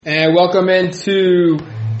And welcome into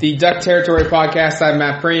the Duck Territory podcast. I'm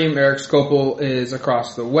Matt Preem. Eric Scopel is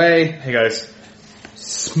across the way. Hey guys.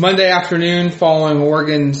 It's Monday afternoon following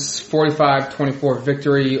Oregon's 45-24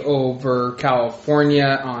 victory over California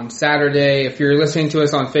on Saturday. If you're listening to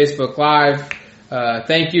us on Facebook Live,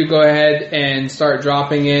 thank you. Go ahead and start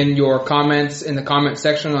dropping in your comments in the comment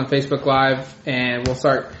section on Facebook Live, and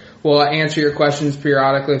we'll answer your questions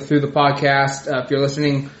periodically through the podcast. If you're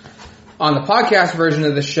listening on the podcast version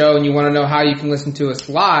of the show and you want to know how you can listen to us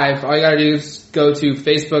live, all you got to do is go to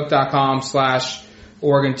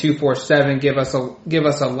facebook.com/Oregon247. Give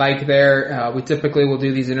us a like there. We typically will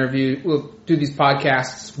do these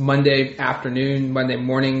podcasts Monday afternoon, Monday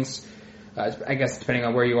mornings. I guess depending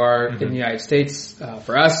on where you are in the United States.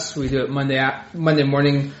 For us, we do it Monday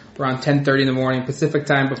morning around 10:30 in the morning Pacific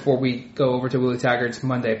time before we go over to Willie Taggart's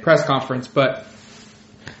Monday press conference. But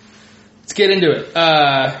let's get into it.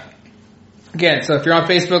 Again, so if you're on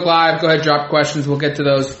Facebook Live, go ahead and drop questions. We'll get to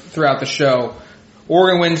those throughout the show.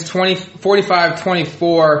 Oregon wins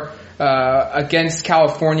 45-24 against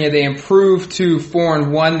California. They improved to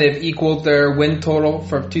 4-1. They've equaled their win total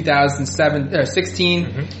from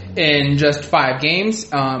 2016 in just 5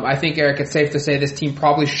 games. I think, Eric, it's safe to say this team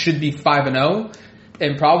probably should be 5-0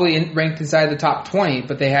 and probably ranked inside the top 20,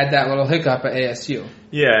 but they had that little hiccup at ASU.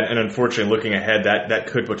 Yeah, and unfortunately, looking ahead, that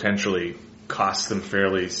could potentially cost them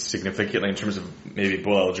fairly significantly in terms of maybe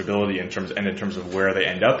bowl eligibility in terms of where they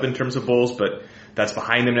end up in terms of bowls, but that's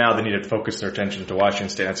behind them now. They need to focus their attention to Washington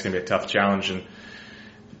State. That's going to be a tough challenge, and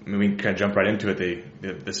we can kind of jump right into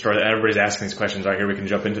it. The story that everybody's asking these questions right here, we can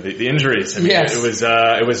jump into the injuries. I mean, yes.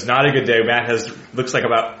 It was not a good day. Matt looks like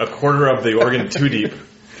about a quarter of the Oregon two deep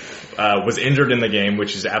was injured in the game,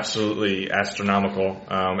 which is absolutely astronomical.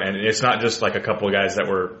 And it's not just like a couple of guys that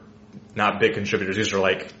were not big contributors. These are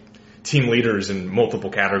like team leaders in multiple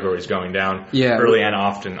categories going down early and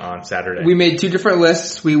often on Saturday. We made 2 different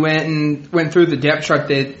lists. We went through the depth chart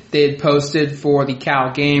they had posted for the Cal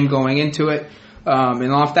game going into it.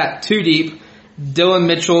 And off that 2 deep, Dylan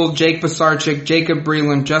Mitchell, Jake Pisarcik, Jacob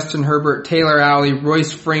Breland, Justin Herbert, Taylor Alley,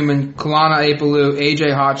 Royce Freeman, Kalana Apalu,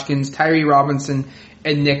 AJ Hodgkins, Tyree Robinson,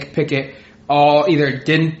 and Nick Pickett all either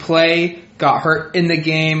didn't play, got hurt in the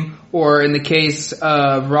game, or in the case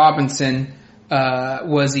of Robinson,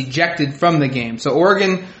 was ejected from the game. So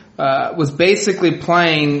Oregon was basically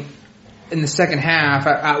playing in the second half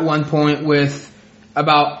at one point with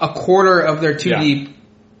about a quarter of their 2 deep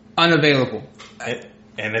unavailable.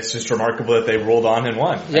 And it's just remarkable that they rolled on and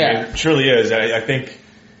won. Yeah. I mean, it truly is. I think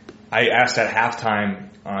I asked at halftime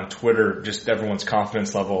on Twitter just everyone's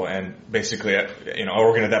confidence level, and basically,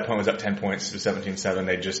 Oregon at that point was up 10 points to 17-7.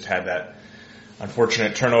 They just had that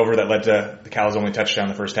unfortunate turnover that led to the Cal's only touchdown in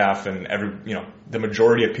the first half, and the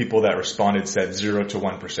majority of people that responded said 0 to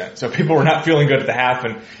 1%. So people were not feeling good at the half,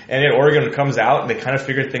 and yet Oregon comes out and they kind of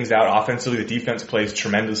figured things out offensively. The defense plays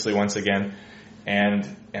tremendously once again, and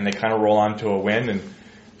they kind of roll on to a win. And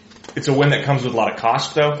it's a win that comes with a lot of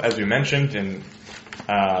cost, though, as we mentioned, and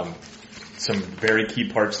some very key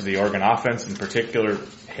parts of the Oregon offense in particular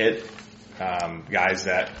hit guys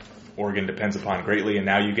that Oregon depends upon greatly, and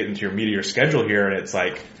now you get into your meat of your schedule here, and it's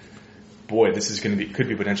like, boy, this is could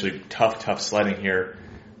be potentially tough sledding here,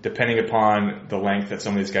 depending upon the length that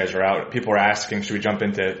some of these guys are out. People are asking, should we jump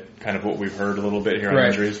into kind of what we've heard a little bit here on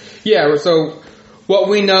injuries? Yeah, so what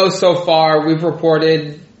we know so far, we've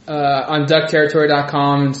reported on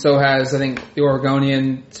DuckTerritory.com, and so has, I think, the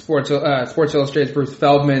Oregonian Sports Illustrated's Bruce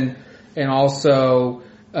Feldman, and also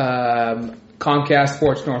Comcast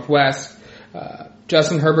Sports Northwest.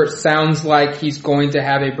 Justin Herbert sounds like he's going to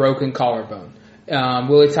have a broken collarbone.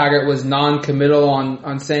 Willie Taggart was non-committal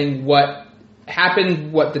on saying what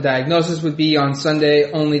happened, what the diagnosis would be on Sunday,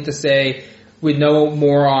 only to say we'd know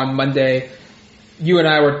more on Monday. You and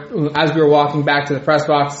I as we were walking back to the press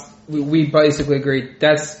box, we basically agreed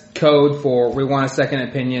that's code for we want a second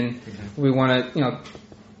opinion. We want to,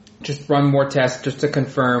 just run more tests just to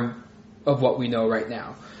confirm of what we know right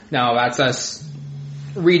now. Now, that's us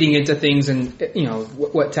reading into things and,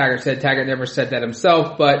 what Taggart said. Taggart never said that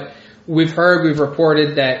himself, but we've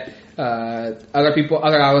reported that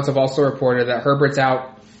other outlets have also reported that Herbert's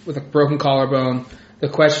out with a broken collarbone. The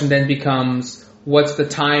question then becomes, what's the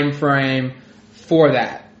time frame for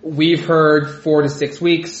that? We've heard 4 to 6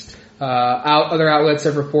 weeks. Other outlets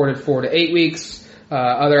have reported 4 to 8 weeks.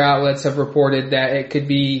 Other outlets have reported that it could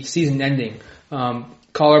be season ending.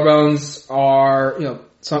 Collarbones are,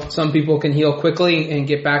 some people can heal quickly and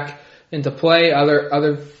get back into play.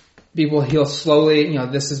 Other people heal slowly.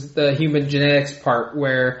 This is the human genetics part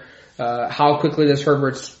where how quickly does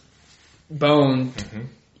Herbert's bone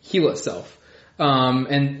heal itself?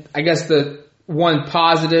 And I guess the one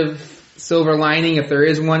positive silver lining, if there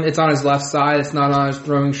is one, it's on his left side. It's not on his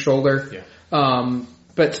throwing shoulder. Yeah.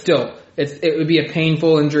 But still, it would be a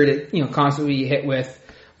painful injury to constantly be hit with.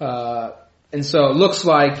 And so it looks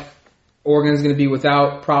like Oregon's going to be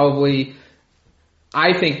without probably,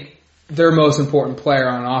 I think, their most important player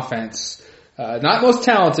on offense. Not most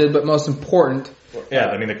talented, but most important. Yeah,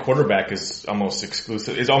 I mean the quarterback is almost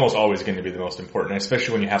exclusive. Is almost always going to be the most important,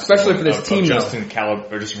 especially when you have for this team, Justin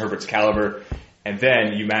Herbert's caliber, and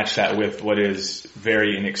then you match that with what is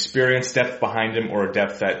very inexperienced depth behind him, or a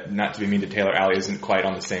depth that, not to be mean to Taylor Alley, isn't quite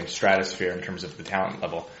on the same stratosphere in terms of the talent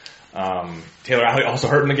level. Taylor Alley also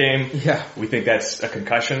hurt in the game. Yeah, we think that's a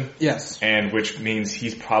concussion. Yes, and which means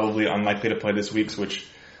he's probably unlikely to play this week, which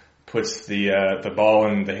puts the ball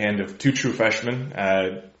in the hand of two true freshmen,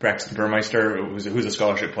 Braxton Burmeister, who's a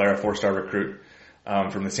scholarship player, a 4-star recruit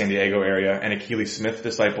from the San Diego area, and Akili Smith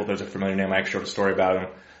disciple. There's a familiar name. I actually wrote a story about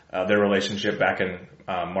him. Their relationship back in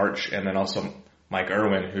March, and then also Mike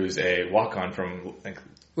Irwin, who's a walk-on from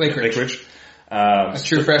Lake Ridge. A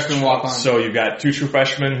true freshman walk-on. So you've got two true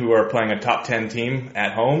freshmen who are playing a top 10 team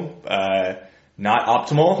at home. Not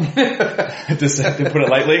optimal, to put it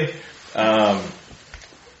lightly.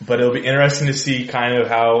 But it'll be interesting to see kind of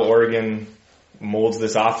how Oregon molds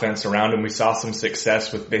this offense around him. We saw some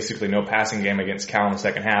success with basically no passing game against Cal in the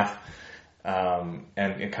second half. And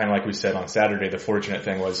kind of like we said on Saturday, the fortunate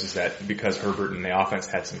thing is that because Herbert and the offense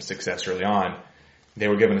had some success early on, they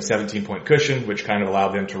were given a 17-point cushion, which kind of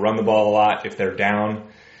allowed them to run the ball a lot if they're down.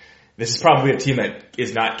 This is probably a team that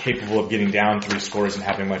is not capable of getting down 3 scores and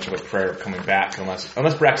having much of a prayer of coming back unless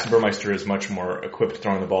Braxton Burmeister is much more equipped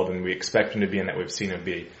throwing the ball than we expect him to be and that we've seen him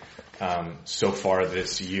be so far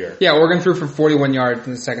this year. Yeah, Oregon threw for 41 yards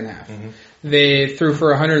in the second half. Mm-hmm. They threw for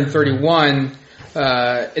 131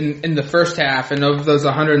 in the first half, and of those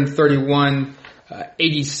 131,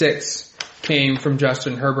 86 came from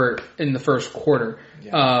Justin Herbert in the first quarter.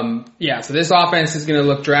 Yeah. So this offense is going to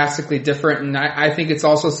look drastically different, and I think it's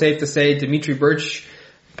also safe to say Dimitri Birch,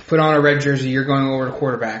 put on a red jersey, you're going over to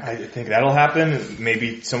quarterback. I think that'll happen.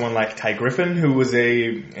 Maybe someone like Ty Griffin, who was this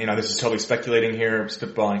is totally speculating here,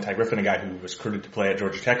 spitballing. Ty Griffin, a guy who was recruited to play at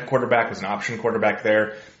Georgia Tech, a quarterback, was an option quarterback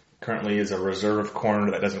there. Currently is a reserve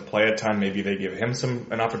corner that doesn't play a ton. Maybe they give him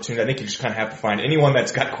an opportunity. I think you just kind of have to find anyone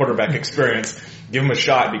that's got quarterback experience, give him a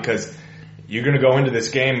shot, because you're going to go into this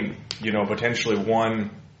game, potentially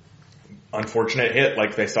one unfortunate hit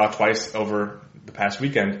like they saw twice over the past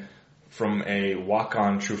weekend from a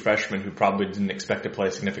walk-on true freshman who probably didn't expect to play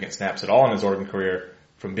significant snaps at all in his Oregon career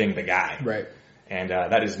from being the guy. Right. And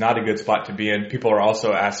that is not a good spot to be in. People are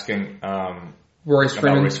also asking Royce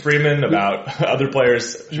Freeman, about other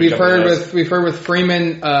players. We've heard with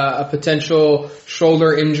Freeman a potential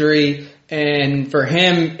shoulder injury, and for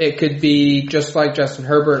him it could be just like Justin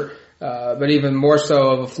Herbert, but even more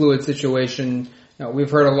so of a fluid situation.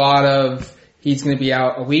 We've heard a lot of he's going to be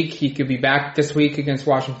out a week. He could be back this week against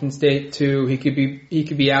Washington State. He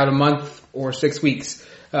could be out a month or 6 weeks.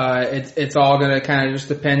 It's all going to kind of just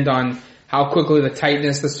depend on how quickly the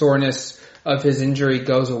tightness, the soreness of his injury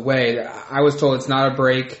goes away. I was told it's not a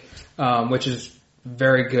break, which is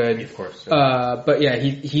very good. Of course. But yeah,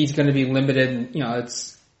 he's going to be limited.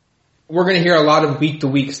 We're going to hear a lot of week to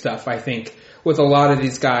week stuff, I think, with a lot of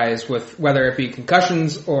these guys, with whether it be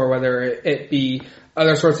concussions or whether it be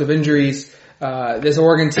other sorts of injuries. This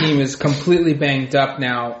Oregon team is completely banged up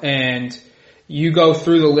now, and you go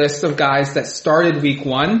through the list of guys that started week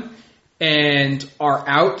 1 and are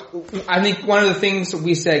out. I think one of the things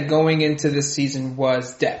we said going into this season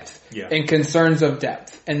was depth and concerns of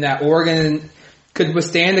depth, and that Oregon could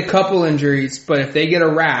withstand a couple injuries, but if they get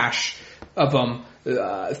a rash of them,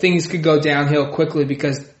 things could go downhill quickly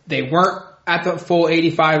because they weren't at the full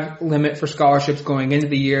 85 limit for scholarships going into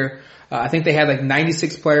the year. I think they had like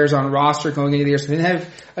 96 players on roster going into the year, so they didn't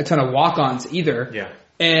have a ton of walk-ons either. Yeah.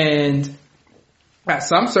 And at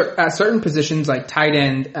certain positions like tight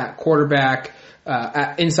end, at quarterback,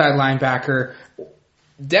 at inside linebacker,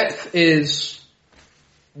 depth is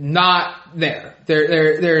not there.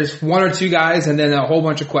 There's 1 or 2 guys and then a whole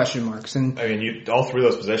bunch of question marks. And all 3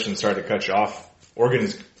 of those positions started to cut you off.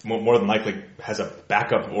 Oregon's more than likely has a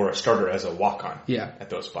backup or a starter as a walk-on at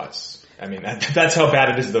those spots. That's how bad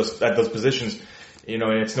it is at those positions. And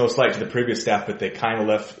it's no slight to the previous staff, but they kind of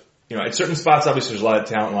left, at certain spots, obviously there's a lot of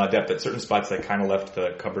talent, a lot of depth. At certain spots, they kind of left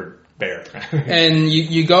the cupboard bare. And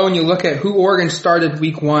you go and you look at who Oregon started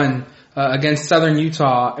week 1 against Southern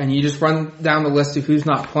Utah, and you just run down the list of who's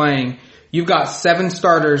not playing. You've got 7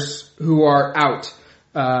 starters who are out.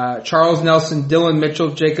 Charles Nelson, Dylan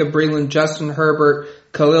Mitchell, Jacob Breland, Justin Herbert,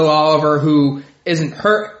 Khalil Oliver, who isn't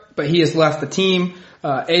hurt, but he has left the team.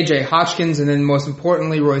 AJ Hotchkins, and then most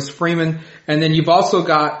importantly, Royce Freeman. And then you've also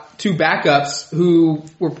got two backups who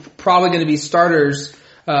were probably going to be starters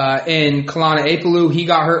in Kalana Apalu. He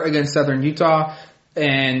got hurt against Southern Utah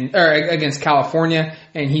or against California,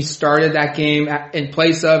 and he started that game in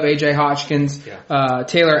place of AJ Hotchkins. Yeah.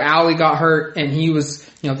 Taylor Alley got hurt, and he was,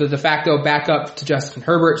 the de facto backup to Justin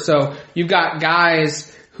Herbert. So you've got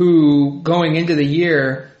guys who, going into the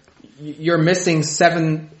year, you're missing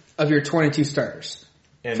 7 of your 22 starters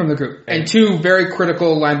from the group, and 2 very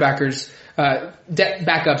critical linebackers,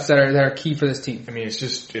 backups that are key for this team. I mean,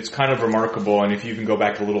 it's kind of remarkable, and if you can go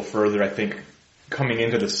back a little further, I think coming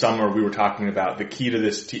into the summer, we were talking about the key to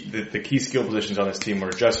this the key skill positions on this team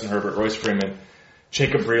were Justin Herbert, Royce Freeman,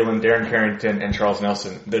 Jacob Breeland, Darren Carrington, and Charles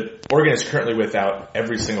Nelson. Oregon is currently without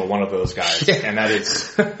every single one of those guys, and that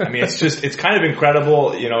is, I mean, it's kind of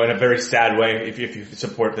incredible, in a very sad way, if you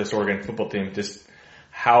support this Oregon football team, just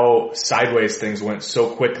how sideways things went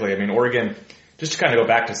so quickly. I mean, Oregon, just to kind of go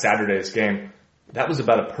back to Saturday's game, that was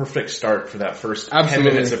about a perfect start for that first 10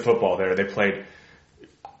 minutes of football there. They played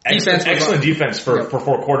excellent defense for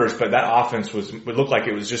 4 quarters, but that offense would look like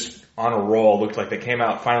it was just on a roll. Looked like they came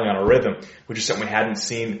out finally on a rhythm, which is something we hadn't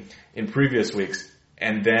seen in previous weeks.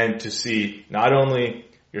 And then to see not only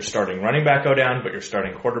your starting running back go down, but your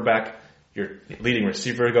starting quarterback, your leading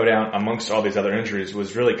receiver go down amongst all these other injuries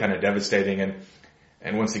was really kind of devastating.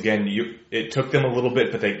 And once again, it took them a little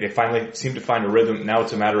bit, but they finally seemed to find a rhythm. Now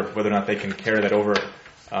it's a matter of whether or not they can carry that over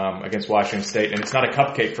against Washington State. And it's not a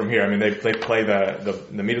cupcake from here. I mean, they play the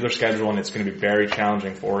meat of their schedule, and it's going to be very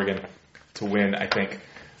challenging for Oregon to win, I think,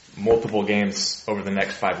 multiple games over the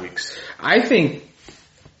next 5 weeks. I think,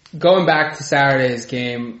 going back to Saturday's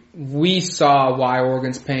game, we saw why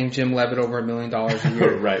Oregon's paying Jim Leavitt over $1 million a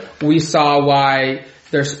year. Right. We saw why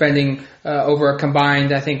they're spending over a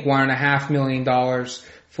combined, I think, $1.5 million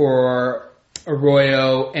for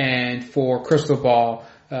Arroyo and for Cristobal,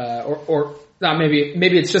 or not,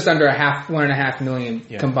 maybe it's just under $1.5 million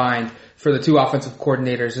combined for the 2 offensive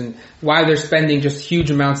coordinators, and why they're spending just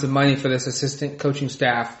huge amounts of money for this assistant coaching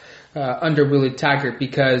staff under Willie Taggart,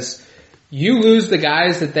 because you lose the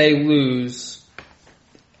guys that they lose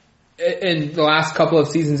in the last couple of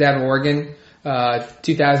seasons at Oregon,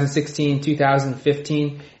 2016,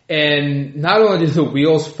 2015, and not only do the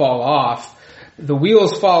wheels fall off,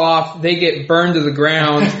 they get burned to the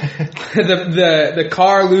ground, the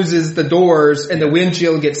car loses the doors, and the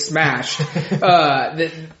windshield gets smashed.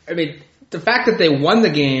 The fact that they won the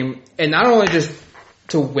game, and not only just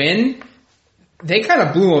to win, they kind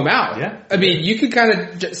of blew them out. Yeah. I mean, you could kind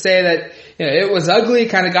of say that it was ugly,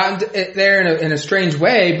 kind of got there in a strange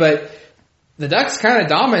way, but the Ducks kind of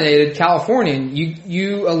dominated California. And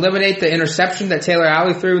you eliminate the interception that Taylor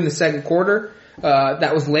Alley threw in the second quarter.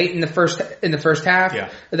 That was late in the first half. Yeah.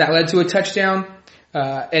 That led to a touchdown.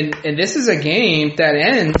 And this is a game that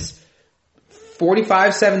ends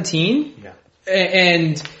 45-17. Yeah.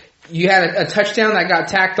 And you had a touchdown that got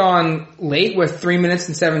tacked on late with 3 minutes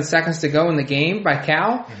and 7 seconds to go in the game by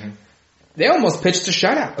Cal. Mm-hmm. They almost pitched a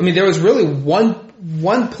shutout. I mean, there was really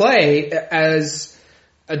one play as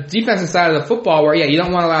a defensive side of the football where, you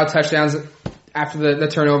don't want to allow touchdowns after the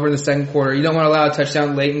turnover in the second quarter. You don't want to allow a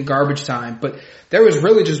touchdown late in garbage time. But there was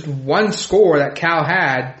really just one score that Cal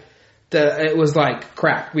had. It was like,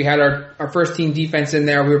 crap. We had our first team defense in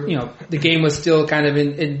there. We were, the game was still kind of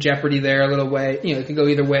in jeopardy there a little way. It could go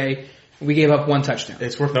either way. We gave up one touchdown.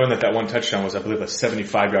 It's worth knowing that one touchdown was, I believe, a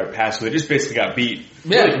 75-yard pass. So they just basically got beat.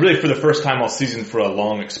 Yeah. Really for the first time all season for a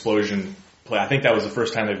long explosion play. I think that was the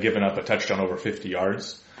first time they've given up a touchdown over 50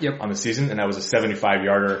 yards on the season, and that was a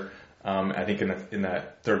 75-yarder. I think in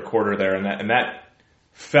that third quarter there, and that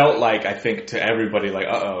felt like, I think, to everybody, like,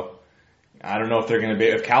 I don't know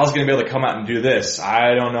if Cal's going to be able to come out and do this.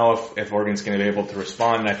 I don't know if Oregon's going to be able to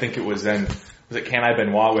respond. And I think it was Kenai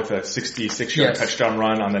Benoit with a 66-yard touchdown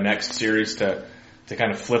run on the next series to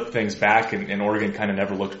kind of flip things back, and Oregon kind of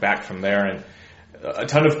never looked back from there. And a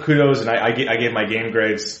ton of kudos, and I gave my game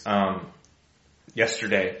grades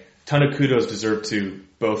yesterday. Ton of kudos deserved to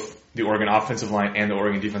both the Oregon offensive line and the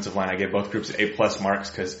Oregon defensive line. I gave both groups A+ marks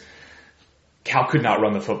because Cal could not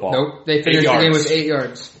run the football. Nope, they finished the game with 8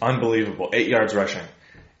 yards. Unbelievable. 8 yards rushing.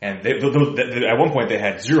 And at one point they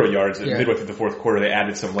had 0 yards midway through the fourth quarter. They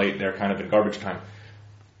added some late there kind of in garbage time.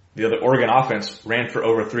 The other Oregon offense ran for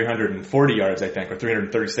over 340 yards, I think, or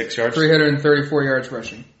 336 yards. 334 yards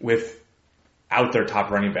rushing. Without their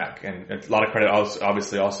top running back. And a lot of credit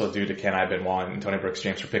obviously also due to Kenai Benoit and Tony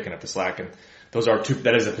Brooks-James for picking up the slack. And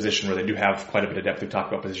that is a position where they do have quite a bit of depth. We've talked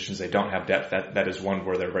about positions they don't have depth. That is one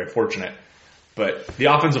where they're very fortunate. But the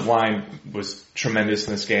offensive line was tremendous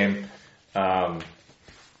in this game.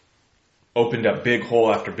 opened up big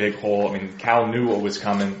hole after big hole. I mean, Cal knew what was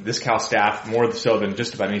coming. This Cal staff, more so than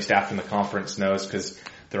just about any staff in the conference, knows, because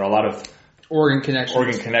there are a lot of Oregon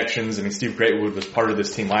connections. I mean, Steve Greatwood was part of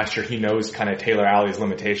this team last year. He knows kind of Taylor Alley's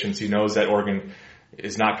limitations. He knows that Oregon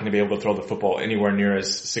is not going to be able to throw the football anywhere near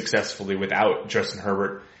as successfully without Justin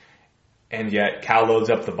Herbert. And yet Cal loads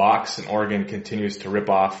up the box and Oregon continues to rip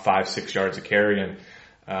off 5-6 yards a carry. And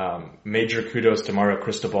major kudos to Mario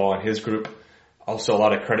Cristobal and his group. Also a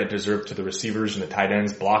lot of credit deserved to the receivers and the tight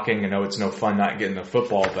ends blocking. I know it's no fun not getting the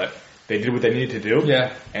football, but they did what they needed to do.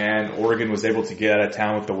 Yeah. And Oregon was able to get out of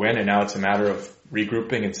town with the win, and now it's a matter of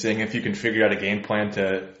regrouping and seeing if you can figure out a game plan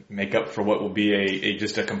to make up for what will be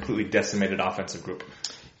just a completely decimated offensive group.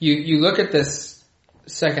 You look at this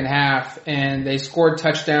second half, and they scored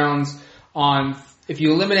touchdowns on, if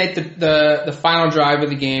you eliminate the final drive of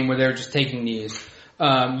the game where they're just taking knees,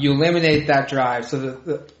 you eliminate that drive. So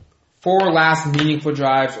the 4 last meaningful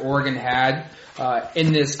drives Oregon had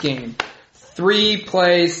in this game. 3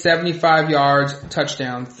 plays, 75 yards,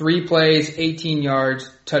 touchdown. 3 plays, 18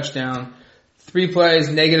 yards, touchdown. 3 plays,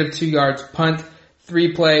 negative 2 yards, punt.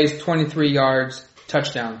 3 plays, 23 yards,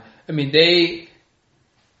 touchdown. I mean, they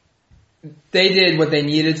did what they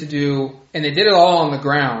needed to do, and they did it all on the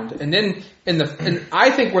ground. And then and I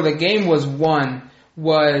think where the game was won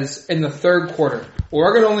was in the third quarter.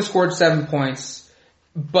 Oregon only scored 7 points,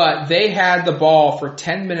 but they had the ball for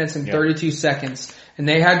 10 minutes and 32 seconds, and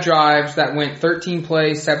they had drives that went 13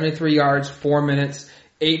 plays, 73 yards, 4 minutes,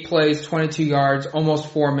 8 plays, 22 yards, almost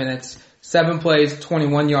 4 minutes, 7 plays,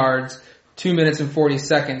 21 yards, 2 minutes and 40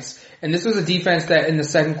 seconds. And this was a defense that in the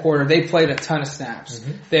second quarter, they played a ton of snaps.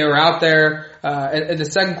 Mm-hmm. They were out there, in the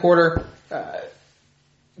second quarter,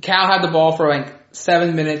 Cal had the ball for like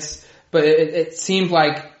 7 minutes, but it seemed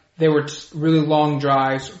like they were really long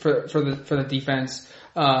drives for the defense.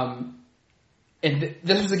 And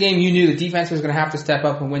this was a game you knew the defense was going to have to step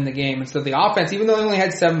up and win the game. And so the offense, even though they only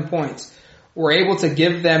had 7 points, were able to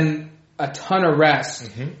give them a ton of rest,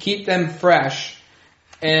 mm-hmm. keep them fresh.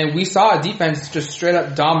 And we saw a defense just straight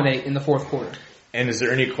up dominate in the fourth quarter. And is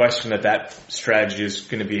there any question that strategy is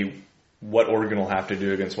going to be what Oregon will have to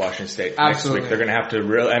do against Washington State next week? They're going to have to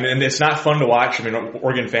really, and it's not fun to watch. I mean,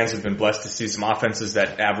 Oregon fans have been blessed to see some offenses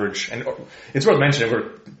that average, and it's worth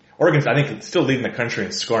mentioning, Oregon's, I think, still leading the country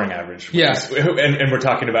in scoring average. Yes. And we're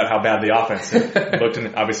talking about how bad the offense looked,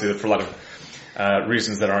 and obviously for a lot of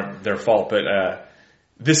reasons that aren't their fault, but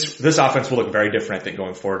this offense will look very different, I think,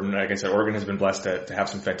 going forward. And like I said, Oregon has been blessed to have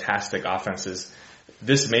some fantastic offenses.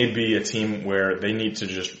 This may be a team where they need to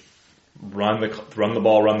just run the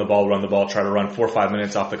ball, try to run 4 or 5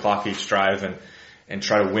 minutes off the clock each drive and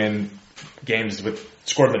try to win games with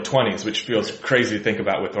score in the 20s, which feels crazy to think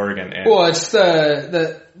about with Oregon. And well, it's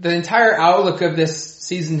the entire outlook of this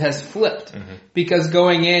season has flipped, mm-hmm. because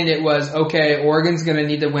going in it was, okay, Oregon's going to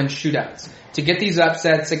need to win shootouts to get these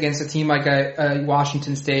upsets against a team like a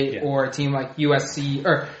Washington State, or a team like USC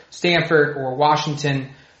or Stanford or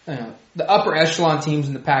Washington, the upper echelon teams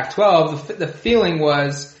in the Pac-12. The feeling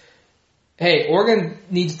was, hey, Oregon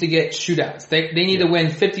needs to get shootouts. They need to win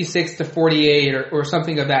 56-48 or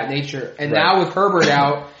something of that nature. And now with Herbert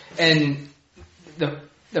out, and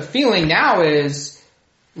the feeling now is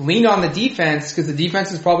lean on the defense, because the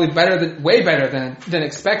defense is probably way better than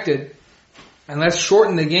expected. And let's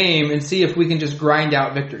shorten the game and see if we can just grind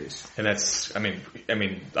out victories. And that's, I mean,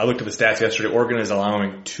 I looked at the stats yesterday. Oregon is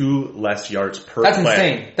allowing 2 less yards per play. That's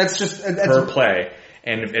insane. That's just per play.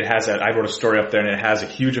 And it has I wrote a story up there, and it has a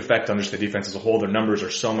huge effect on just the defense as a whole. Their numbers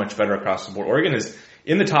are so much better across the board. Oregon is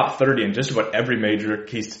in the top 30 in just about every major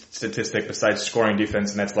key statistic besides scoring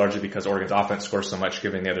defense, and that's largely because Oregon's offense scores so much,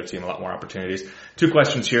 giving the other team a lot more opportunities. 2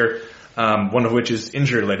 questions here, one of which is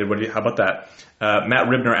injury related. How about that? Matt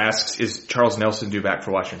Ribner asks, is Charles Nelson due back for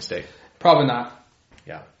Washington State? Probably not.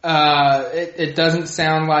 Yeah. It doesn't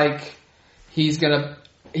sound like he's gonna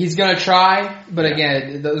try, but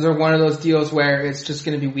again, those are one of those deals where it's just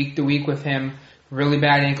gonna be week to week with him. Really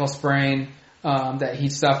bad ankle sprain that he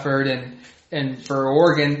suffered, and for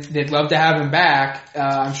Oregon, they'd love to have him back.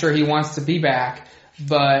 I'm sure he wants to be back,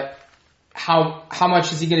 but how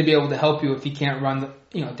much is he going to be able to help you if he can't run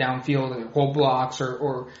downfield or hold blocks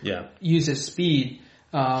or use his speed?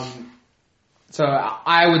 So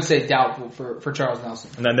I would say doubtful for Charles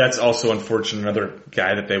Nelson. And then that's also unfortunate, another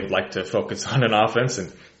guy that they would like to focus on in offense,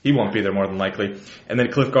 and he won't be there more than likely. And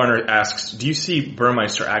then Cliff Garner asks, do you see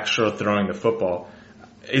Burmeister actually throwing the football?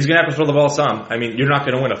 He's going to have to throw the ball some. I mean, you're not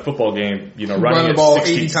going to win a football game, running the ball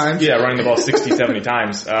 60, 80 times. Yeah, running the ball 60, 70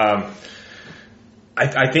 times.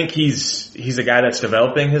 I think he's a guy that's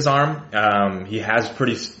developing his arm. He has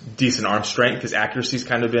pretty decent arm strength. His accuracy's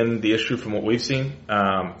kind of been the issue from what we've seen.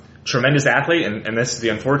 tremendous athlete, and this is the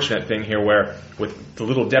unfortunate thing here where with the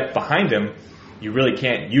little depth behind him, you really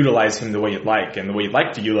can't utilize him the way you'd like. And the way you'd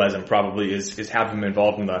like to utilize him probably is have him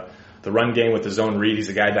involved in the run game with the zone read. He's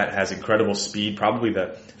a guy that has incredible speed, probably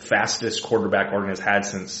the fastest quarterback Oregon has had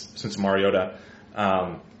since Mariota.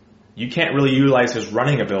 You can't really utilize his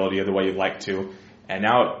running ability the way you'd like to. And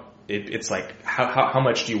now it's like, how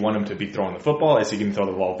much do you want him to be throwing the football? Is he going to throw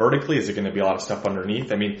the ball vertically? Is it going to be a lot of stuff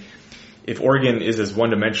underneath? I mean, if Oregon is as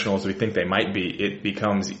one-dimensional as we think they might be, it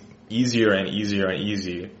becomes easier and easier and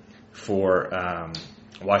easier for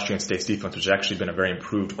Washington State's defense, which has actually been a very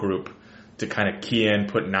improved group, to kind of key in,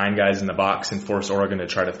 put 9 guys in the box, and force Oregon to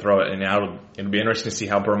try to throw it. And now it'll be interesting to see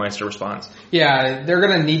how Burmeister responds. Yeah, they're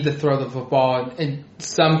going to need to throw the football in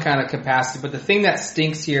some kind of capacity. But the thing that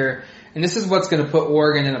stinks here, and this is what's going to put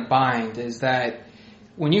Oregon in a bind, is that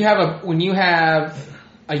when you have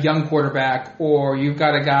a young quarterback, or you've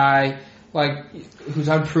got a guy who's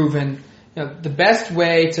unproven, the best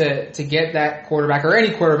way to get that quarterback, or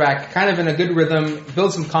any quarterback, kind of in a good rhythm,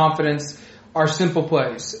 build some confidence, are simple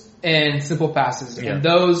plays and simple passes. Yeah. And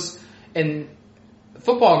those, in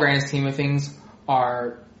football grand scheme of things,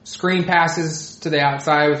 are screen passes to the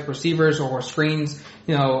outside with receivers, or screens,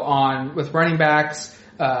 with running backs,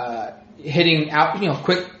 hitting out,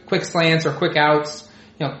 quick slants or quick outs,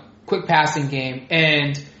 quick passing game.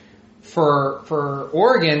 And for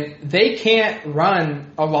Oregon, they can't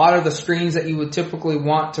run a lot of the screens that you would typically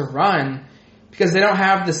want to run because they don't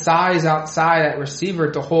have the size outside at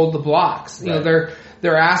receiver to hold the blocks. Right.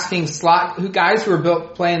 They're asking guys who are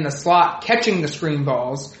built playing the slot, catching the screen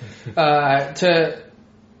balls, to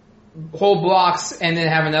hold blocks and then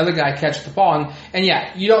have another guy catch the ball. And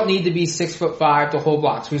yeah, you don't need to be 6'5" to hold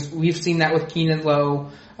blocks. We've seen that with Keenan Lowe.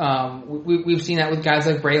 We've seen that with guys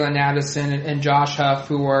like Braylon Addison and Josh Huff,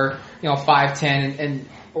 who are 5'10"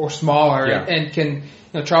 or smaller, yeah. And can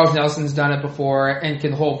Charles Nelson's done it before and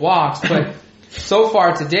can hold blocks. But so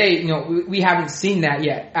far to date, we haven't seen that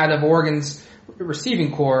yet out of Oregon's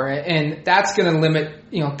receiving core, and that's going to limit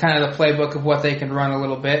kind of the playbook of what they can run a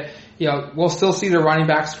little bit. We'll still see the running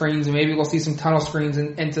back screens, and maybe we'll see some tunnel screens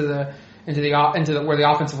into the where the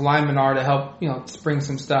offensive linemen are to help spring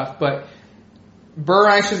some stuff. But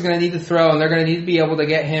Burmeister's going to need to throw, and they're going to need to be able to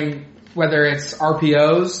get him, whether it's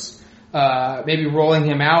RPOs, maybe rolling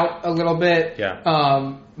him out a little bit.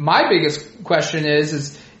 Yeah. My biggest question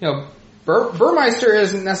is Burmeister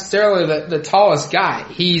isn't necessarily the tallest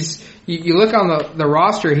guy. You look on the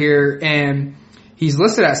roster here, and he's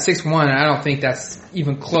listed at 6'1", and I don't think that's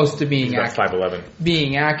even close to being accurate. 5'11".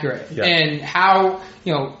 Being accurate. Yeah. And how,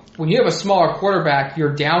 when you have a smaller quarterback,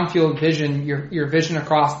 your downfield vision, your vision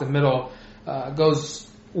across the middle, goes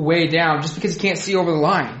way down just because you can't see over the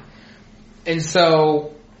line. And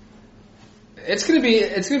so it's going to be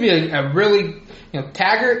a really,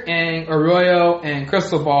 Taggart and Arroyo and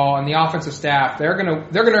Cristobal and the offensive staff, they're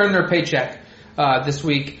going to earn their paycheck this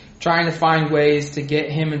week, trying to find ways to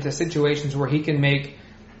get him into situations where he can make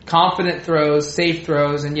confident throws, safe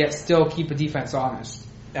throws, and yet still keep a defense honest.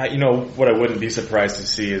 What I wouldn't be surprised to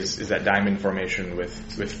see is that diamond formation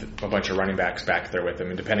with a bunch of running backs back there with him.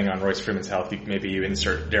 And depending on Royce Freeman's health, maybe you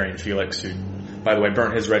insert Darian Felix, who, by the way,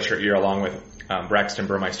 burnt his redshirt year along with Braxton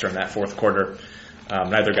Burmeister in that fourth quarter.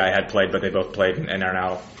 Neither guy had played, but they both played and are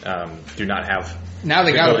now do not have now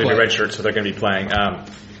they got to play red shirt, so they're going to be playing.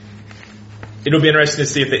 It'll be interesting to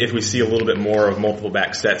see if we see a little bit more of multiple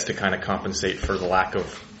back sets to kind of compensate for the lack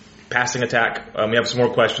of passing attack. We have some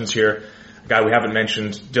more questions here. A guy we haven't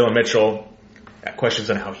mentioned, Dillon Mitchell.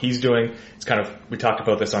 Questions on how he's doing. It's kind of, we talked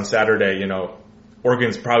about this on Saturday.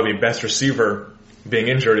 Oregon's probably best receiver being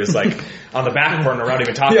injured is like on the back burner. We're not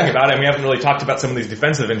even talking about it. And we haven't really talked about some of these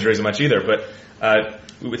defensive injuries much either. But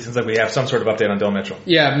it seems like we have some sort of update on Dillon Mitchell.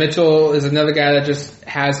 Yeah, Mitchell is another guy that just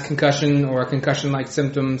has concussion or concussion-like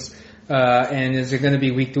symptoms, and is going to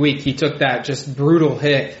be week to week. He took that just brutal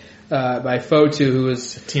hit by Fotu, who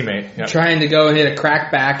was a teammate, trying to go and hit a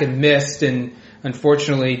crackback and missed, and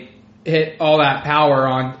unfortunately hit all that power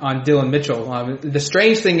on Dillon Mitchell. The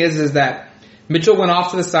strange thing is that Mitchell went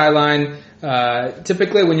off to the sideline.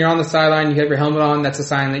 Typically when you're on the sideline, you have your helmet on, that's a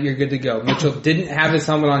sign that you're good to go. Mitchell didn't have his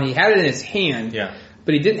helmet on. He had it in his hand,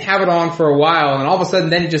 but he didn't have it on for a while, and all of a sudden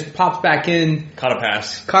then he just pops back in. Caught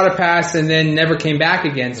a pass, and then never came back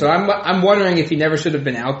again. So I'm wondering if he never should have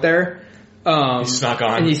been out there. He snuck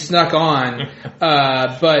on.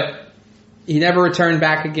 But he never returned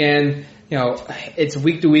back again. It's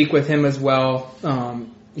week to week with him as well.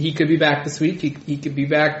 He could be back this week. He could be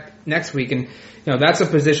back next week. And, that's a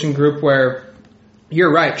position group where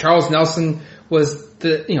you're right. Charles Nelson was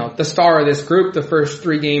the star of this group the first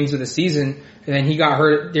 3 games of the season, and then he got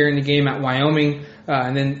hurt during the game at Wyoming.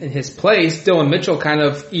 And then in his place, Dylan Mitchell kind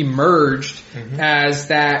of emerged as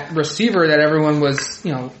that receiver that everyone was,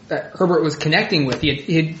 that Herbert was connecting with.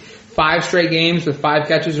 He had 5 straight games with 5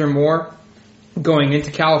 catches or more going into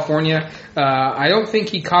California. I don't think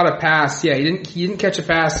he caught a pass. Yeah, he didn't catch a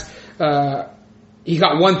pass. He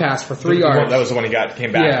got 1 pass for 3 yards. That was the one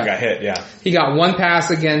came back and got hit. Yeah, he got 1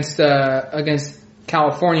 pass against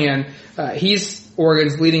California, and he's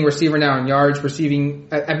Oregon's leading receiver now in yards, receiving,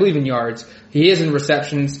 I believe in yards. He is in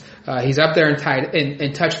receptions. He's up there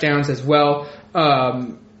in touchdowns as well.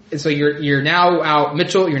 And so you're now out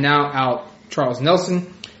Mitchell, you're now out Charles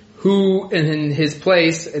Nelson, who in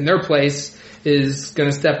their place is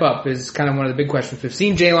going to step up is kind of one of the big questions. We've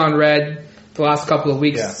seen Jalen Redd the last couple of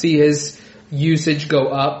weeks, see his usage go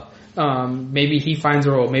up. Maybe he finds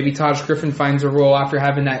a role. Maybe Taj Griffin finds a role after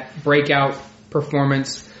having that breakout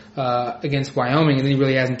performance against Wyoming, and then he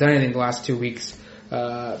really hasn't done anything the last 2 weeks.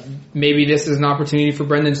 Maybe this is an opportunity for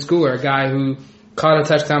Brendan Schooler, a guy who caught a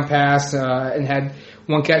touchdown pass and had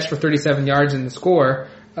 1 catch for 37 yards in the score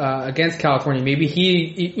against California. Maybe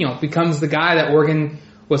he becomes the guy that Oregon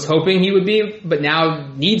was hoping he would be, but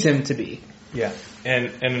now needs him to be. Yeah.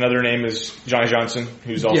 And another name is Johnny Johnson,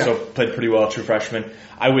 who's also played pretty well, true freshman.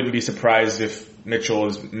 I wouldn't be surprised if Mitchell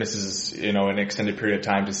misses, an extended period of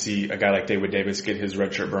time to see a guy like David Davis get his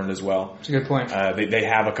red shirt burned as well. That's a good point. They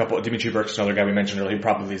have a couple. Dimitri Burks, another guy we mentioned earlier. He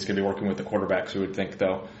probably is going to be working with the quarterbacks, we would think,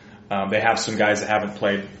 though. They have some guys that haven't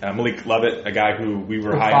played. Malik Lovett, a guy who we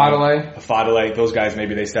were high on. Fadele. Those guys,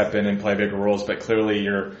 maybe they step in and play bigger roles, but clearly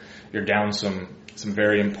you're down some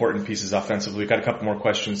very important pieces offensively. We've got a couple more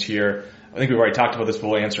questions here. I think we've already talked about this, but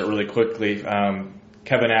we'll answer it really quickly.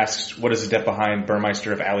 Kevin asks, what is the depth behind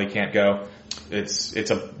Burmeister if Allie can't go?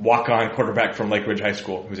 It's a walk-on quarterback from Lake Ridge High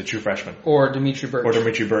School who's a true freshman. Or Dimitri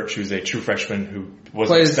Birch. Who's a true freshman who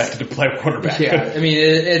wasn't expected to play quarterback. Yeah,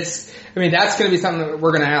 that's going to be something that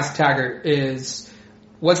we're going to ask Taggart is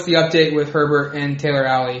what's the update with Herbert and Taylor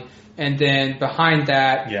Allie? And then behind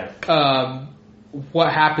that,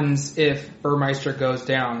 what happens if Burmeister goes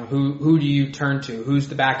down? Who do you turn to? Who's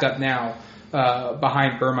the backup now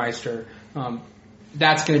behind Burmeister?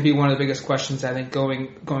 That's going to be one of the biggest questions, I think,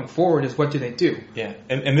 going forward is what do they do? Yeah,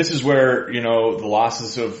 and this is where, the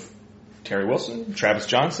losses of Terry Wilson, Travis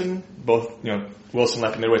Johnson, both, Wilson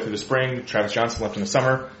left midway through the spring, Travis Johnson left in the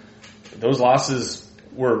summer. Those losses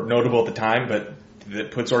were notable at the time, but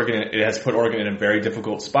it has put Oregon in a very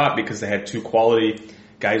difficult spot because they had 2 quality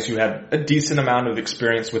guys who had a decent amount of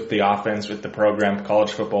experience with the offense, with the program,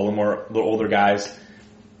 college football, a little older guys.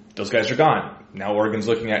 Those guys are gone. Now Oregon's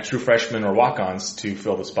looking at true freshmen or walk-ons to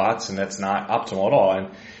fill the spots, and that's not optimal at all.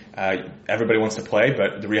 And everybody wants to play,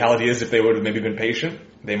 but the reality is if they would have maybe been patient,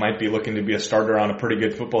 they might be looking to be a starter on a pretty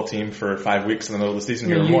good football team for 5 weeks in the middle of the season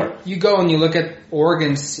here or more. You go and you look at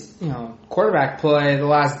Oregon's quarterback play the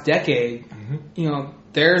last decade.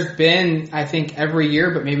 There's been, I think, every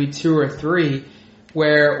year, but maybe 2 or 3,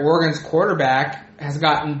 where Oregon's quarterback has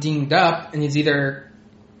gotten dinged up and he's either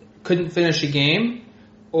couldn't finish a game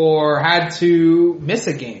or had to miss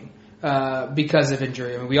a game because of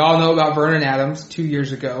injury. I mean, we all know about Vernon Adams 2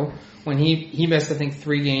 years ago when he missed, I think,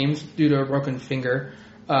 3 games due to a broken finger.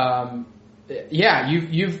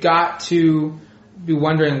 You've got to be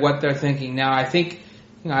wondering what they're thinking. Now, I think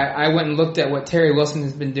I went and looked at what Terry Wilson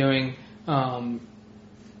has been doing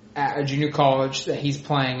at a junior college that he's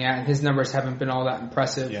playing at, and his numbers haven't been all that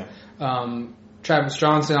impressive. Yeah. Travis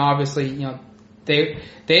Johnson, obviously, they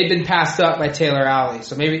had been passed up by Taylor Allie,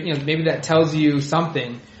 so maybe that tells you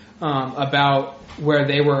something about where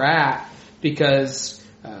they were at because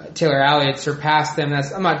Taylor Allie had surpassed them.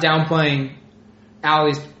 I'm not downplaying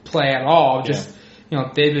Allie's play at all. Just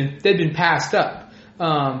they've been passed up.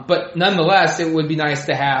 But nonetheless, it would be nice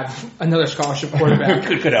to have another scholarship quarterback.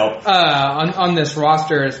 could help on this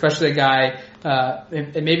roster, especially a guy.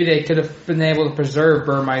 And maybe they could have been able to preserve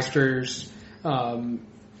Burmeister's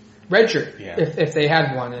redshirt if they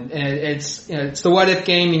had one. And it's it's the what if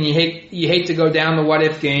game, and you hate to go down the what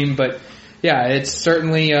if game, but yeah, it's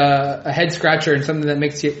certainly a head scratcher and something that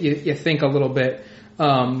makes you think a little bit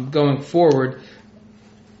going forward.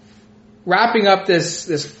 Wrapping up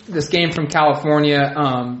this game from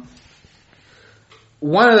California,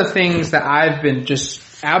 one of the things that I've been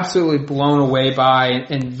just absolutely blown away by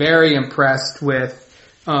and very impressed with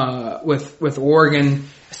Oregon,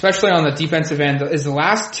 especially on the defensive end, is the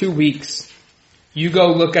last 2 weeks. You go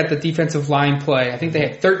look at the defensive line play. I think they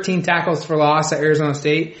had 13 tackles for loss at Arizona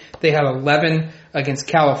State. They had 11 against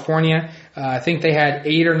California. I think they had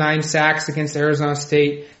 8 or 9 sacks against Arizona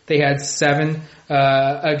State. They had 7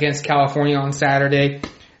 against California on Saturday.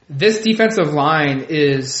 This defensive line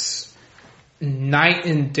is night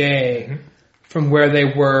and day from where they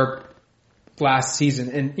were last season.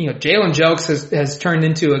 And, Jalen Jelks has turned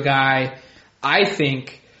into a guy I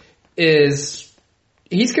think he's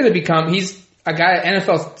going to become, he's a guy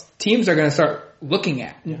NFL teams are going to start looking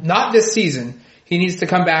at. Yeah. Not this season. He needs to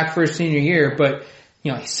come back for his senior year, but,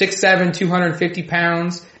 he's 6'7", 250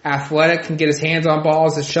 pounds, athletic, can get his hands on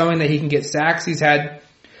balls, is showing that he can get sacks. He's had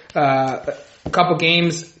a couple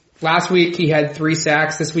games. Last week he had 3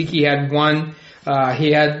 sacks. This week he had 1.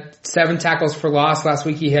 He had 7 tackles for loss. Last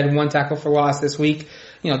week he had 1 tackle for loss. This week,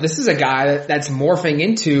 this is a guy that's morphing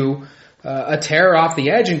into a terror off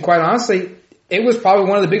the edge. And quite honestly, it was probably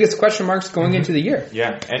one of the biggest question marks going into the year.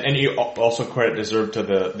 Yeah, and you also credit deserved to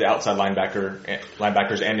the outside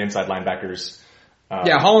linebackers and inside linebackers.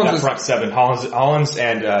 Hollins was front 7. Hollins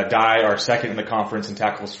and Dye are second in the conference in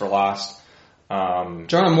tackles for loss.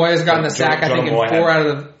 Jonah Moy has gotten a sack, I think, in 4 out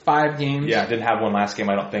of the 5 games. Yeah, didn't have one last game,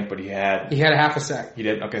 I don't think, but he had a half a sack. He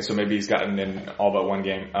did. Okay, so maybe he's gotten in all but one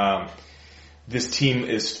game. This team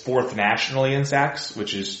is 4th nationally in sacks,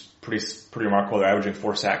 which is pretty remarkable. They're averaging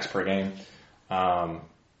 4 sacks per game.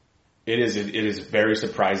 It is very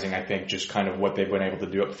surprising, I think, just kind of what they've been able to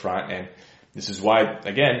do up front. And this is why,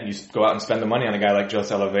 again, you go out and spend the money on a guy like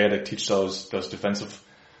Jose Olivea to teach those defensive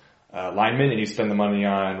linemen, and you spend the money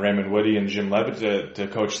on Raymond Woody and Jim Levitt to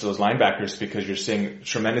coach those linebackers, because you're seeing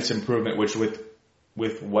tremendous improvement, which with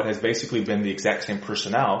what has basically been the exact same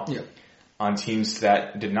personnel on teams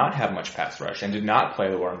that did not have much pass rush and did not play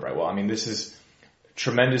the run very well. I mean, this is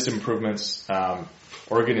tremendous improvements.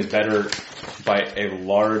 Oregon is better by a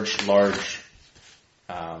large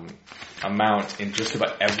amount in just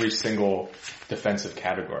about every single defensive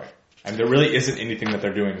category. And there really isn't anything that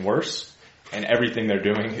they're doing worse. And everything they're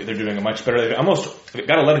doing a much better. They've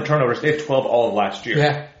got 11 turnovers. They had 12 all of last year.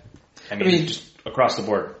 Yeah. I mean just across the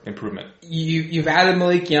board improvement. You've added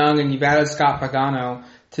Malik Young and you've added Scott Pagano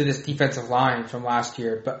to this defensive line from last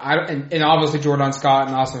year, but and obviously Jordan Scott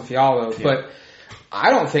and Austin Fiallo. Yeah. But I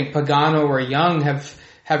don't think Pagano or Young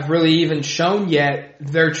have really even shown yet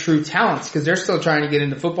their true talents, because they're still trying to get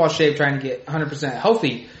into football shape, trying to get 100%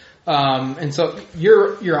 healthy. And so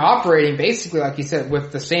you're operating basically, like you said,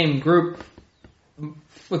 with the same group,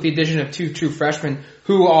 with the addition of 2 true freshmen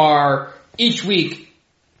who are each week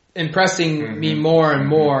impressing me more and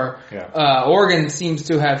more. Yeah. Oregon seems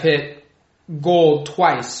to have hit gold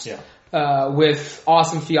twice. Yeah. With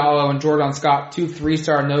Austin Fiallo and Jordan Scott, 2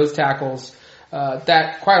 3-star nose tackles.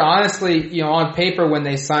 That quite honestly, on paper when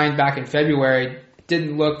they signed back in February,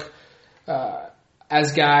 didn't look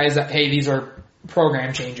as guys that, hey, these are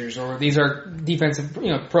program changers, or these are defensive,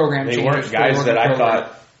 program changers. They weren't guys that I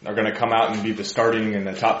thought are going to come out and be the starting and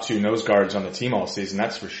the top 2 nose guards on the team all season,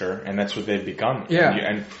 that's for sure. And that's what they've become. Yeah.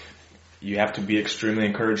 And you have to be extremely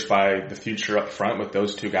encouraged by the future up front with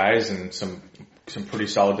those 2 guys and some pretty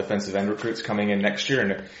solid defensive end recruits coming in next year.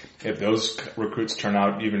 And if those recruits turn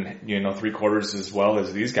out even, 3/4 as well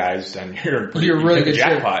as these guys, then you're really good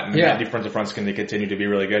jackpot. And that defensive front's going to continue to be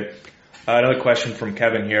really good. Another question from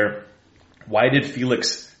Kevin here. Why did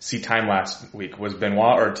Felix see time last week? Was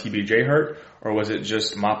Benoit or TBJ hurt, or was it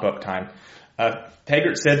just mop-up time?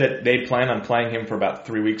 Taggart said that they plan on playing him for about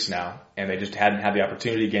 3 weeks now, and they just hadn't had the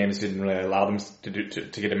opportunity. Games didn't really allow them to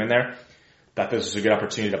get him in there. Thought this was a good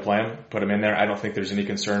opportunity to play him, put him in there. I don't think there's any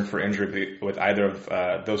concern for injury with either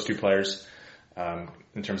of those 2 players.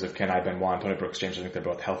 In terms of Kenai Benoit and Tony Brooks James, I think they're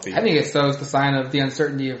both healthy. I think it's the sign of the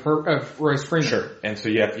uncertainty of Royce Freeman. Sure. And so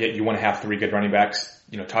you want to have 3 good running backs.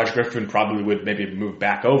 Taj Griffin probably would maybe move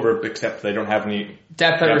back over, except they don't have any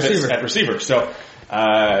depth at receiver. So,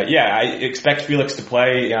 I expect Felix to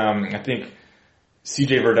play. I think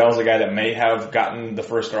CJ Verdell's a guy that may have gotten the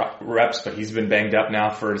first reps, but he's been banged up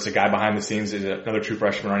now it's a guy behind the scenes. He's another true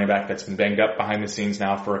freshman running back that's been banged up behind the scenes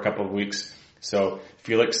now for a couple of weeks. So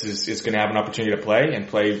Felix is going to have an opportunity to play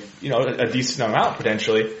a decent amount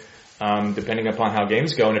potentially, depending upon how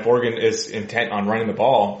games go. And if Oregon is intent on running the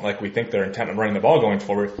ball, like we think they're intent on running the ball going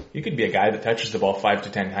forward, you could be a guy that touches the ball 5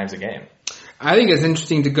 to 10 times a game. I think it's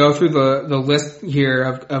interesting to go through the list here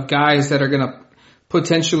of guys that are going to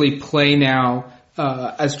potentially play now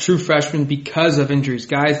as true freshmen because of injuries.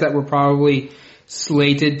 Guys that were probably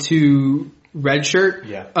slated to redshirt,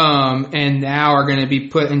 and now are going to be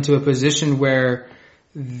put into a position where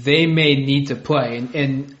they may need to play.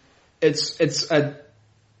 And it's a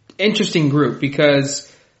interesting group,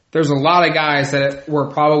 because there's a lot of guys that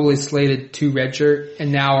were probably slated to redshirt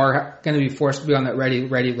and now are going to be forced to be on that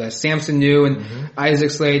ready list. Samson New and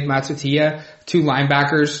Isaac Slade Matsutia, 2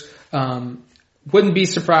 linebackers. Wouldn't be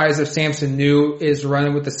surprised if Samson New is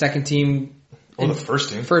running with the second team. Or the first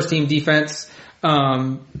team defense.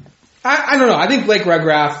 I don't know. I think Blake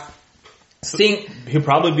Redgraf, he'll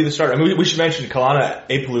probably be the starter. I mean, we should mention Kalana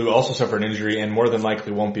Apalu also suffered an injury and more than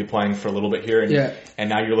likely won't be playing for a little bit here. And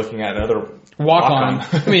now you're looking at another walk-on.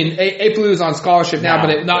 I mean, Apalu is on scholarship now, but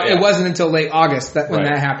it wasn't until late August when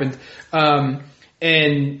that happened.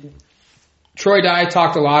 And Troy Dye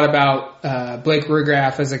talked a lot about Blake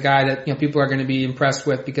Redgraf as a guy that people are going to be impressed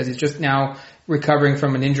with because he's just now recovering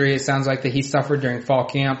from an injury. It sounds like that he suffered during fall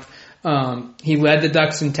camp. He led the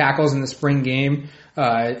Ducks in tackles in the spring game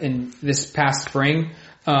in this past spring,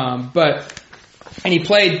 and he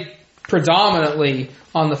played predominantly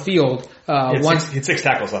on the field. He had 6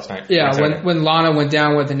 tackles last night. Yeah, when Lana went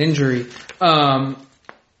down with an injury.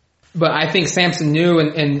 But I think Samson New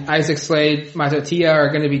and Isaac Slade Matotia are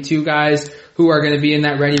going to be 2 guys who are going to be in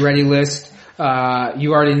that ready list.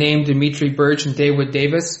 You already named Dimitri Birch and David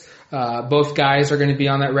Davis. Both guys are going to be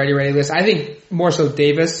on that ready list. I think more so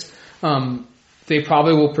Davis. They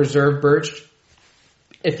probably will preserve Birch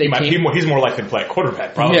if they can. He's more likely to play at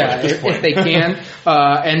quarterback, probably. Yeah, at this point. if they can.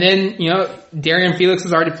 And then Darian Felix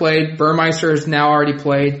has already played. Burmeister has now already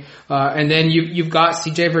played. And then you've got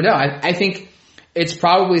C.J. Verdell. I think it's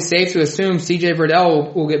probably safe to assume C.J.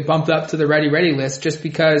 Verdell will get bumped up to the ready list just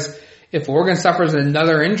because if Oregon suffers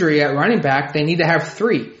another injury at running back, they need to have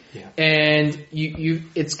 3. Yeah. And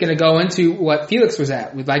it's going to go into what Felix was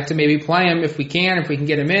at. We'd like to maybe play him if we can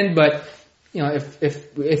get him in, but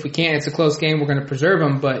if we can't, it's a close game. We're going to preserve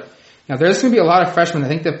him, but there's going to be a lot of freshmen. I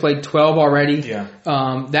think they've played 12 already. Yeah.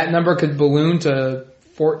 That number could balloon to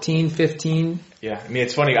 14, 15. Yeah. I mean,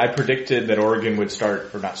 it's funny. I predicted that Oregon would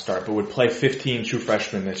would play 15 true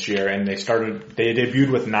freshmen this year, and they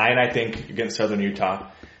debuted with 9, I think, against Southern Utah.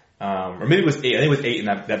 Or maybe it was 8. I think it was 8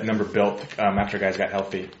 and that number built, after guys got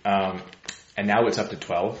healthy. And now it's up to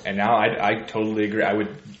 12. And now I totally agree. I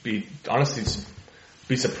would honestly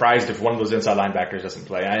be surprised if one of those inside linebackers doesn't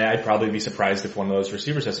play. I'd probably be surprised if one of those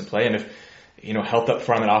receivers doesn't play. And if, health up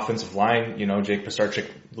front on that offensive line, Jake Pisarcik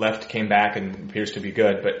left, came back and appears to be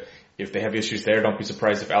good. But if they have issues there, don't be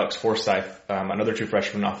surprised if Alex Forsyth, another true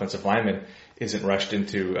freshman offensive lineman, isn't rushed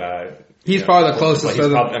into, he's probably the closest.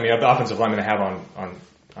 The offensive lineman to have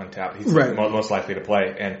on tap. He's most likely to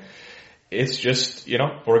play. And it's just,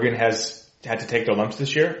 Oregon has had to take their lumps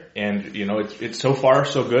this year. And, it's so far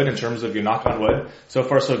so good in terms of, knock on wood, so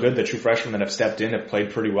far so good. The true freshmen that have stepped in have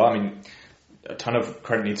played pretty well. I mean, a ton of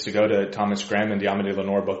credit needs to go to Thomas Graham and Diamante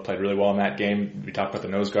Lenore. Both played really well in that game. We talked about the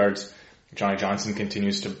nose guards. Johnny Johnson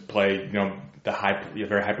continues to play, the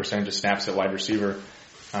very high percentage of snaps at wide receiver.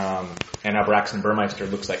 And now Braxton Burmeister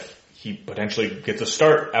looks like he potentially gets a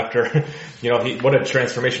start after, what a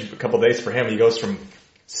transformation a couple of days for him. He goes from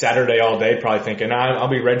Saturday all day probably thinking, I'll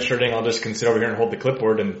be redshirting, I'll just sit over here and hold the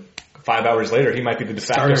clipboard, and 5 hours later he might be the de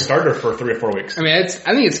facto starter for 3 or 4 weeks. I mean, I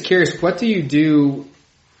think it's curious, what do you do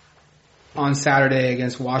on Saturday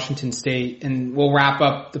against Washington State? And we'll wrap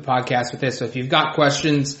up the podcast with this. So if you've got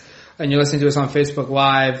questions and you're listening to us on Facebook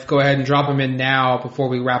Live, go ahead and drop them in now before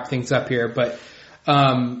we wrap things up here. But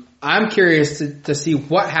I'm curious to see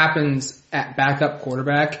what happens at backup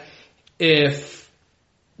quarterback if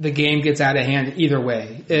the game gets out of hand either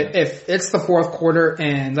way. Yeah. If it's the 4th quarter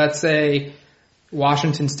and let's say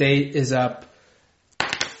Washington State is up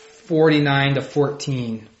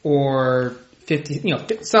 49-14 or 50,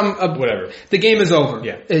 whatever. The game is over.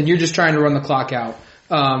 Yeah. And you're just trying to run the clock out.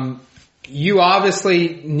 You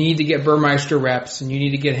obviously need to get Burmeister reps and you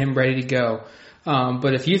need to get him ready to go.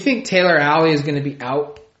 But if you think Taylor Alley is going to be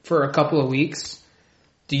out for a couple of weeks,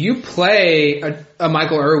 do you play a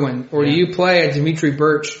Michael Irwin or do you play a Dimitri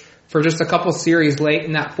Birch for just a couple series late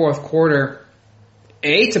in that 4th quarter?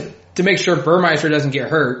 A, to make sure Burmeister doesn't get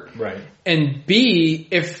hurt. Right. And B,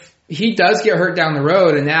 if he does get hurt down the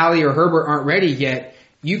road and Alley or Herbert aren't ready yet,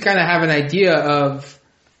 you kind of have an idea of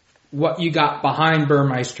what you got behind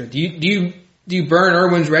Burmeister. Do you burn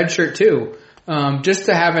Irwin's red shirt too? Just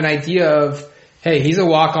to have an idea of, hey, he's a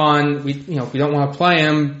walk-on. We don't want to play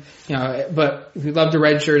him, but we'd love to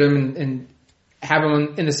redshirt him and have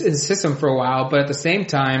him in the system for a while. But at the same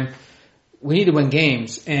time, we need to win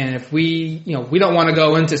games. And if we don't want to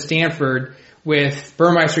go into Stanford with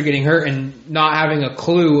Burmeister getting hurt and not having a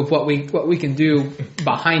clue of what we can do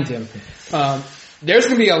behind him. There's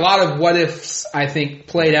going to be a lot of what ifs, I think,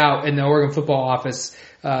 played out in the Oregon football office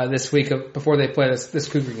this week before they play this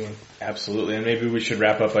Cougar game. Absolutely, and maybe we should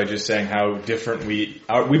wrap up by just saying how different we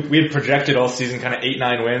had projected all season, kind of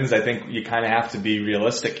 8-9 wins. I think you kind of have to be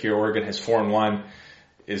realistic here. Oregon has 4-1,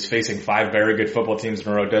 is facing 5 very good football teams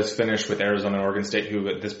in a row. Does finish with Arizona and Oregon State, who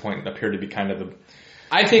at this point appear to be kind of the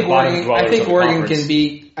I think Oregon can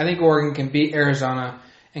beat Arizona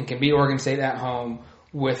and can beat Oregon State at home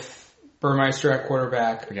with Burmeister at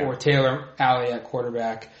quarterback or Taylor Alley at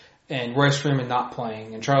quarterback and Royce Freeman not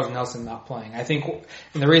playing and Charles Nelson not playing. I think,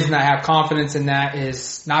 and the reason I have confidence in that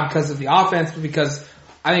is not because of the offense, but because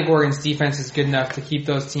I think Oregon's defense is good enough to keep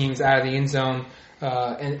those teams out of the end zone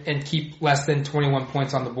and keep less than 21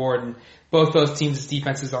 points on the board. And both those teams'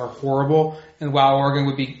 defenses are horrible. And while Oregon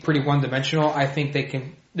would be pretty one-dimensional, I think they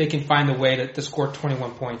can find a way to score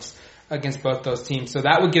 21 points against both those teams. So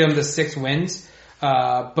that would get them to 6 wins.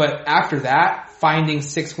 But after that, finding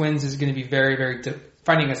 6 wins is going to be very, very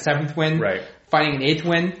finding a 7th win, finding an 8th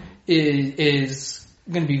win is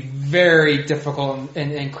going to be very difficult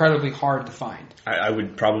and incredibly hard to find. I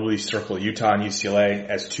would probably circle Utah and UCLA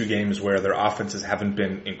as 2 games where their offenses haven't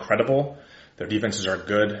been incredible. Their defenses are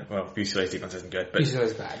good. Well, UCLA's defense isn't good, but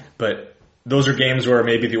UCLA's bad. But those are games where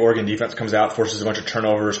maybe the Oregon defense comes out, forces a bunch of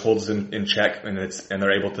turnovers, holds them in check, and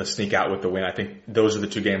they're able to sneak out with the win. I think those are the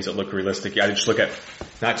 2 games that look realistic. I just look at,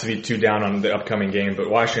 not to be too down on the upcoming game, but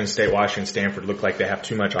Washington State, Stanford look like they have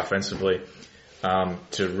too much offensively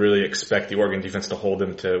to really expect the Oregon defense to hold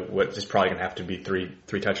them to what is probably going to have to be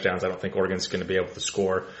three touchdowns. I don't think Oregon's going to be able to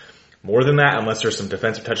score more than that unless there's some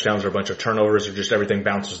defensive touchdowns or a bunch of turnovers or just everything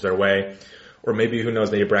bounces their way. Or maybe, who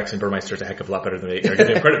knows, maybe Braxton Burmeister is a heck of a lot better than they are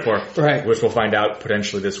giving him credit for, which we'll find out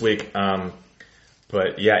potentially this week.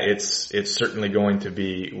 But yeah, it's certainly going to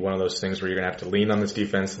be one of those things where you're going to have to lean on this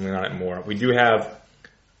defense and lean on it more. We do have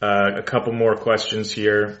a couple more questions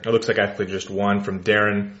here. It looks like actually just one from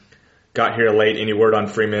Darren. Got here late. Any word on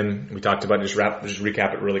Freeman? We talked about it. Just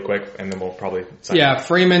recap it really quick, and then we'll probably sign up.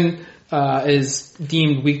 Freeman is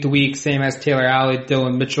deemed week to week, same as Taylor Alley,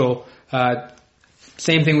 Dylan Mitchell.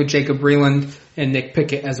 Same thing with Jacob Breland and Nick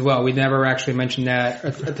Pickett as well. We never actually mentioned that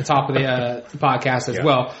at the top of the podcast as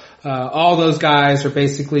well. All those guys are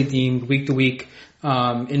basically deemed week to week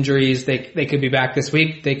injuries. They could be back this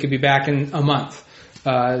week. They could be back in a month.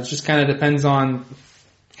 It just kind of depends on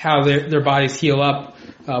how their bodies heal up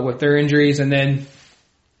with their injuries. And then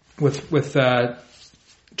with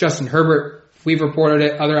Justin Herbert, we've reported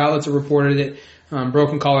it. Other outlets have reported it.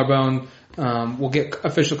 Broken collarbone. We'll get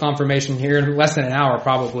official confirmation here in less than an hour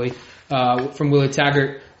probably from Willie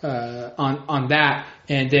Taggart on that.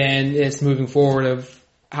 And then it's moving forward of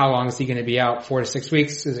how long is he going to be out? 4 to 6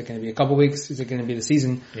 weeks? Is it going to be a couple weeks? Is it going to be the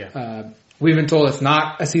season? We've been told it's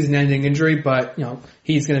not a season-ending injury, but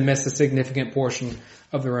he's going to miss a significant portion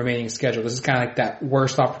of the remaining schedule. This is kind of like that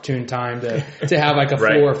worst opportune time to have like a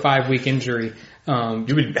 4 or 5 week injury.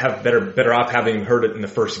 You would have better off having heard it in the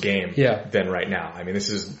first game than right now. I mean, this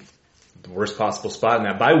is the worst possible spot in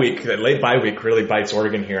that bye week. That late bye week really bites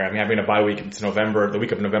Oregon here. I mean, having a bye week, it's the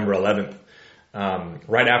week of November 11th,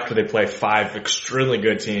 right after they play 5 extremely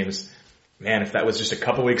good teams. Man, if that was just a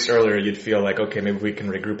couple weeks earlier, you'd feel like, okay, maybe we can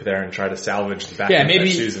regroup there and try to salvage the back end of that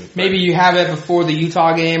season. Maybe you have it before the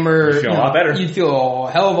Utah game, or you feel a lot better. You'd feel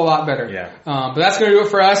a hell of a lot better. But that's going to do it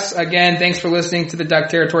for us. Again, thanks for listening to the Duck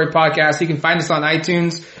Territory podcast. You can find us on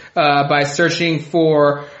iTunes by searching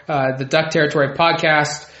for the Duck Territory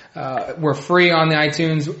podcast. We're free on the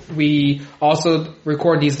iTunes. We also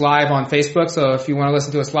record these live on Facebook. So if you want to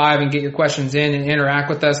listen to us live and get your questions in and interact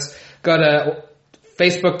with us, go to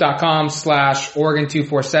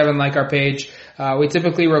Facebook.com/Oregon247, like our page. We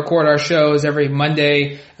typically record our shows every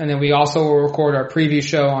Monday, and then we also will record our preview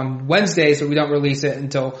show on Wednesday, so we don't release it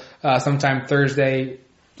until sometime Thursday,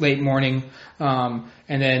 late morning. And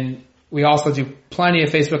then we also do plenty of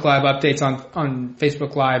Facebook Live updates on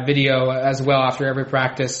Facebook Live video as well after every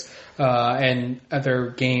practice and other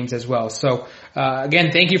games as well. So again,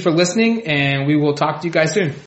 thank you for listening, and we will talk to you guys soon.